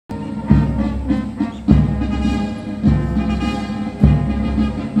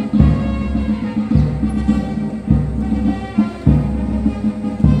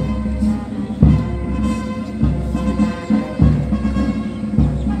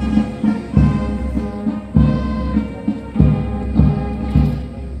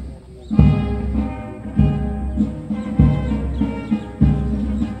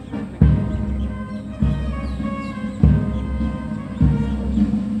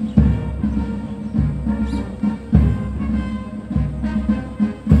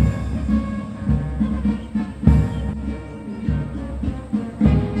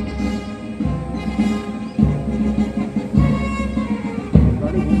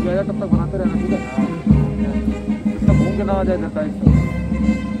जाएगा तब तक बनाते रहना, ठीक है? इसका घूम के ना आ जाए देता है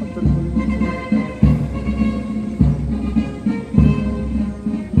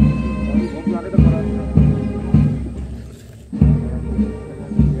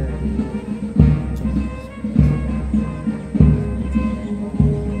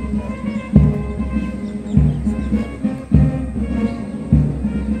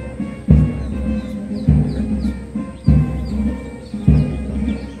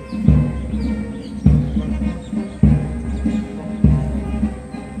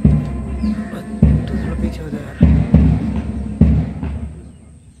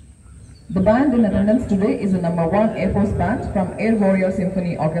The band in attendance today is the #1 Air Force Band from Air Warrior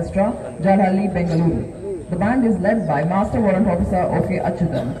Symphony Orchestra, Jalhalli, Bengaluru. The band is led by Master Warrant Officer O.K.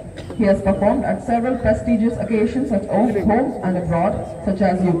 Achyutan. He has performed at several prestigious occasions at home and abroad, such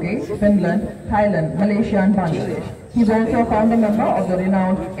as UK, Finland, Thailand, Malaysia and Bangladesh. He is also a founding member of the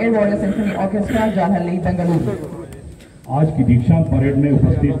renowned Air Warrior Symphony Orchestra, Jalhalli, Bengaluru. आज की दीक्षांत parade में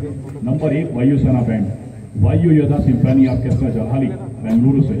उपस्थित number 1 वायुसेना band वायु योद्धा symphony orchestra जलहाली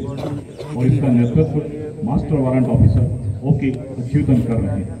Bengaluru से और इसका नेतृत्व master warrant officer okay Achuthan कर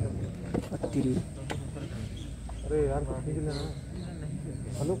रहे हैं।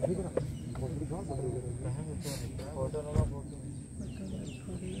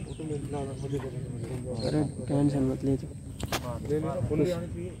 अरे टेंशन मत ले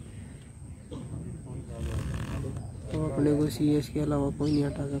तो अपने को सीएस के अलावा कोई नहीं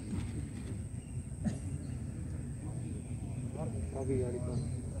हटा सकता।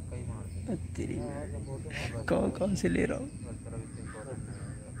 तेरी कौन से ले रहा हूँ?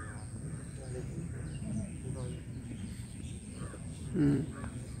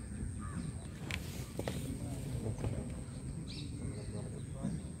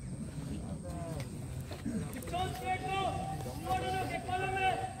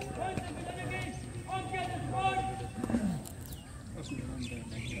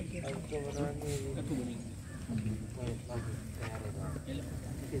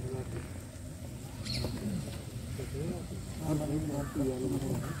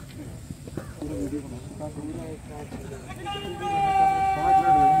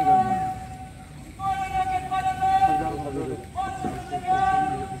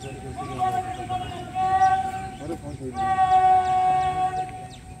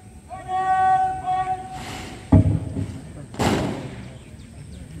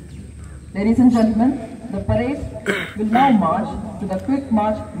 Ladies and gentlemen, the parade will now march to the quick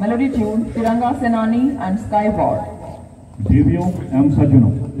march melody tune Tiranga Senani and Skyward. देवियों एवं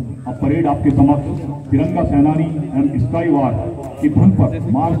सज्जनों, अब परेड आपके समक्ष तिरंगा सेनानी एवं स्काईवार की धुन पर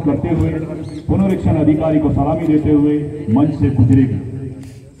मार्च करते हुए पुनरीक्षण अधिकारी को सलामी देते हुए मंच से गुजरेगी।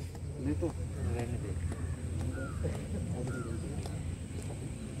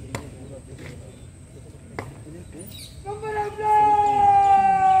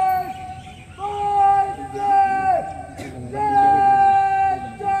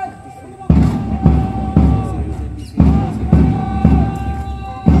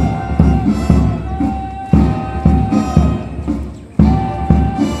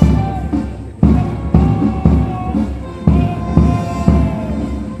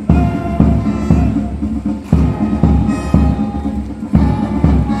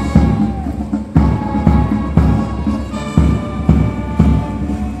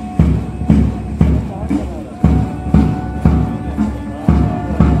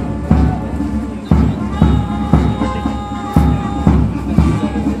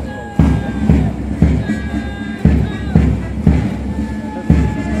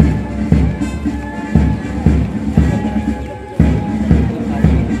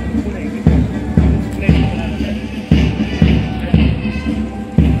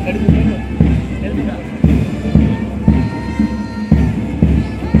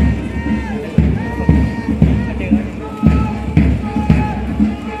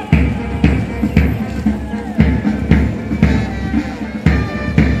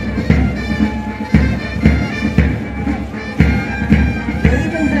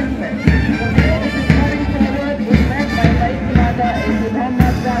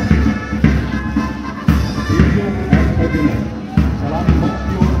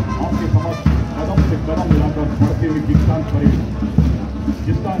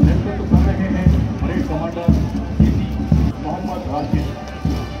 जिसका नेतृत्व कर रहे हैं परेड कमांडर मोहम्मद राशिद।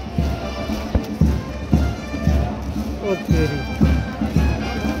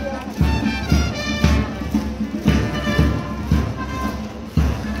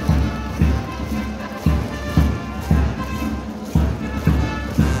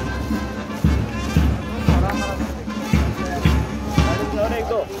 एक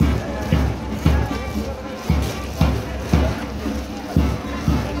दो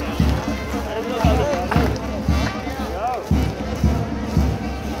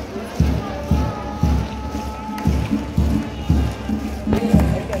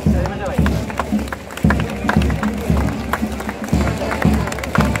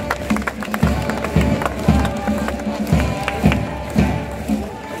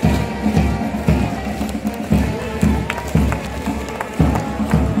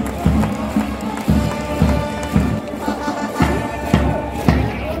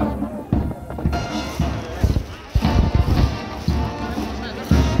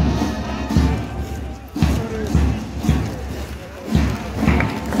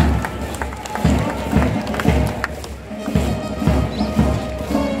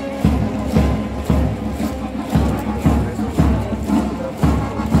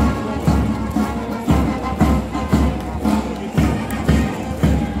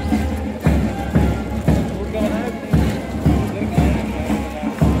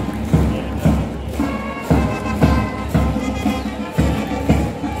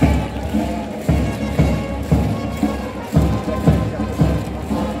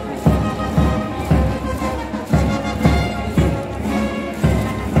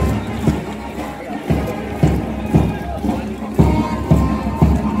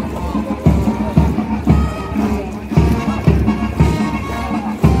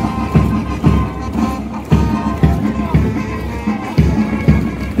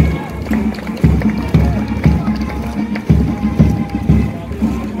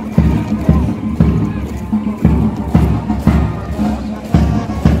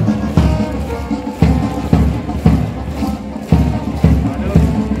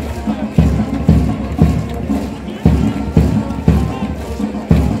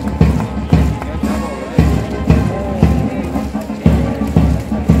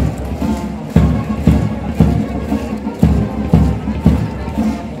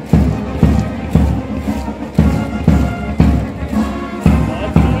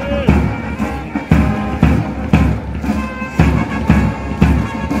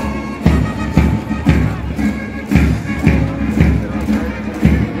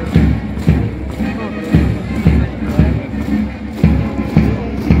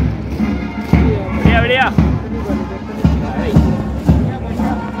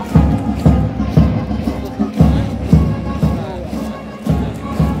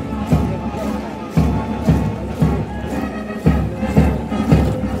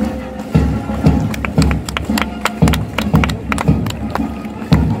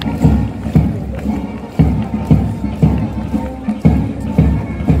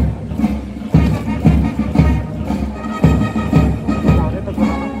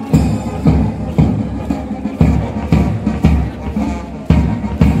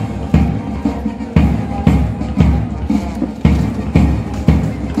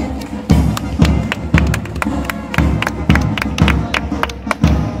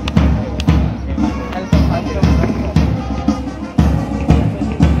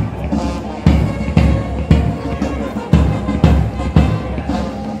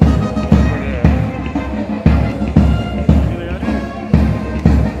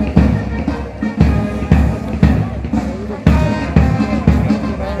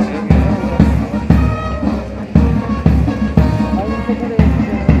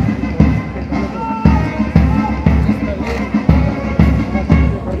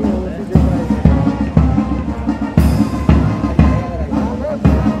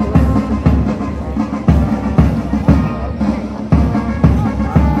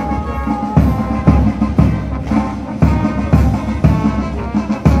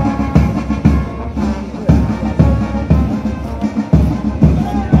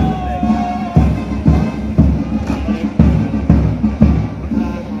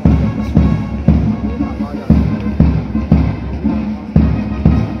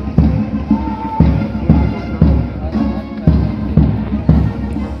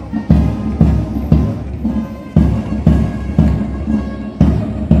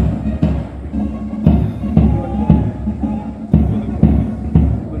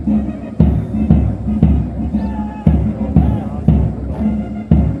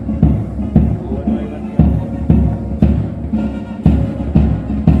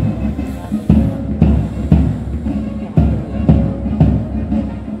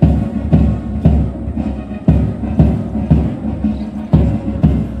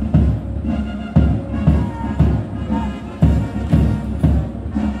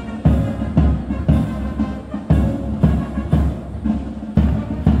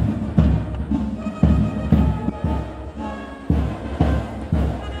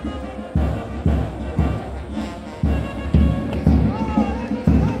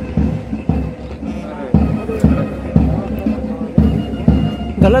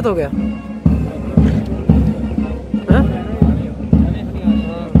गलत हो गया। हाँ?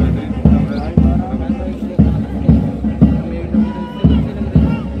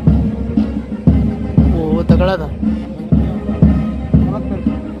 वो तगड़ा था।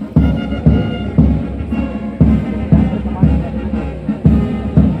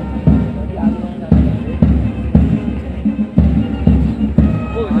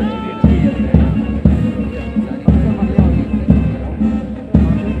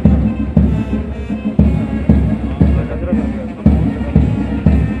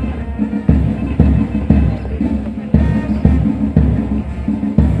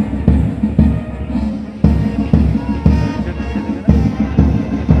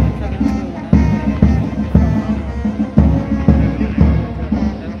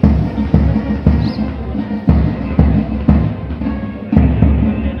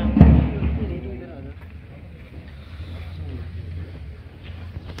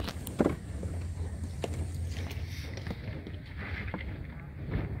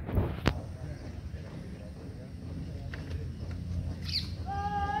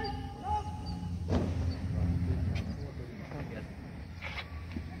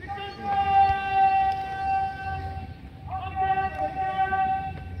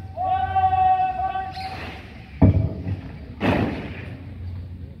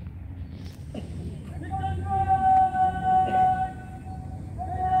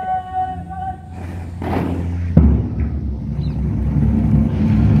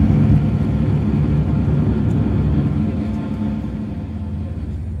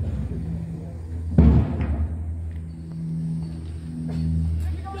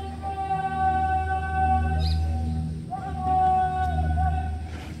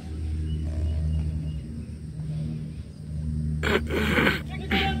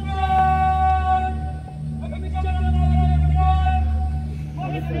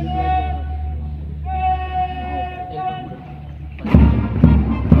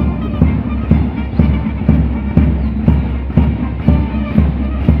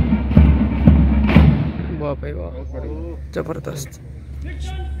 वाह भाई वाह, जबरदस्त।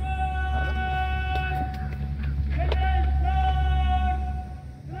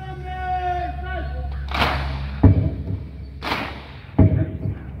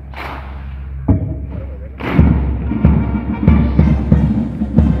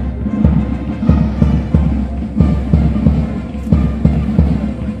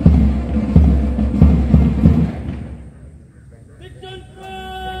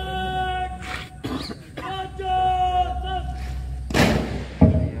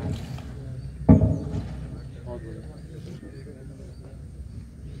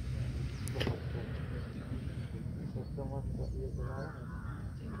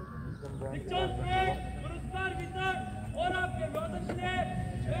 पुरस्कार वितरण और आपके वादक ने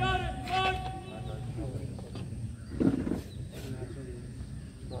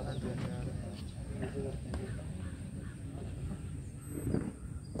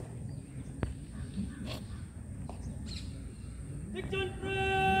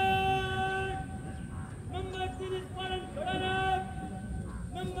नंबर 3 स्मरण खड़ा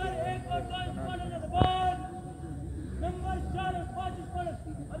नंबर 1 और 2 स्मरण अदबान नंबर 4 और 5 स्मरण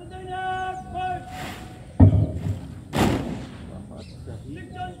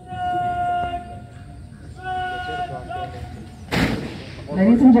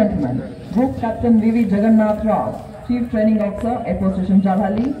Ladies and gentlemen, Group Captain V.V. Jagannath Rao, Chief Training Officer, Airport Station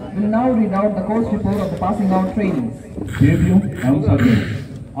Jalhali, will now read out the course report of the passing out trainees. देवियों एवं साथियों,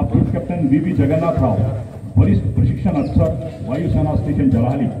 अब group captain V.V.. Jagannath Rao, वरिष्ठ प्रशिक्षण अफसर वायुसेना स्टेशन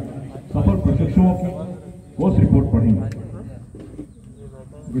जलाली, सफल प्रशिक्षुओं की कोर्स रिपोर्ट पढ़ेंगे।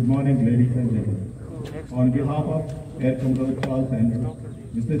 Good morning, ladies and gentlemen. On behalf of Air Commodore Charles Andrews,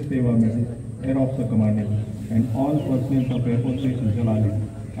 Mrs. Seva Mrs. Air Officer Commanding, and all personnel of Airport Station Jalali,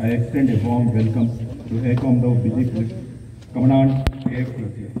 I extend a warm welcome to Air Commodore Biographical Commandant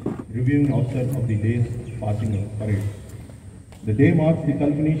AFTC, reviewing officer of the day's passing out parade. The day marks the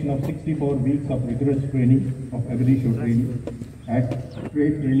culmination of 64 weeks of rigorous training of Agadisho training at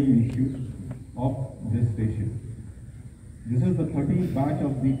Trade Training Institute of this station. This is the 13th batch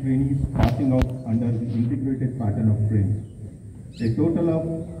of the trainees passing out under the integrated pattern of training. A total of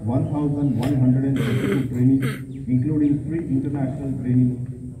 1,132 trainees, including 3 international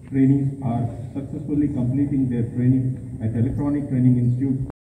trainees, are successfully completing their training at Electronic Training Institute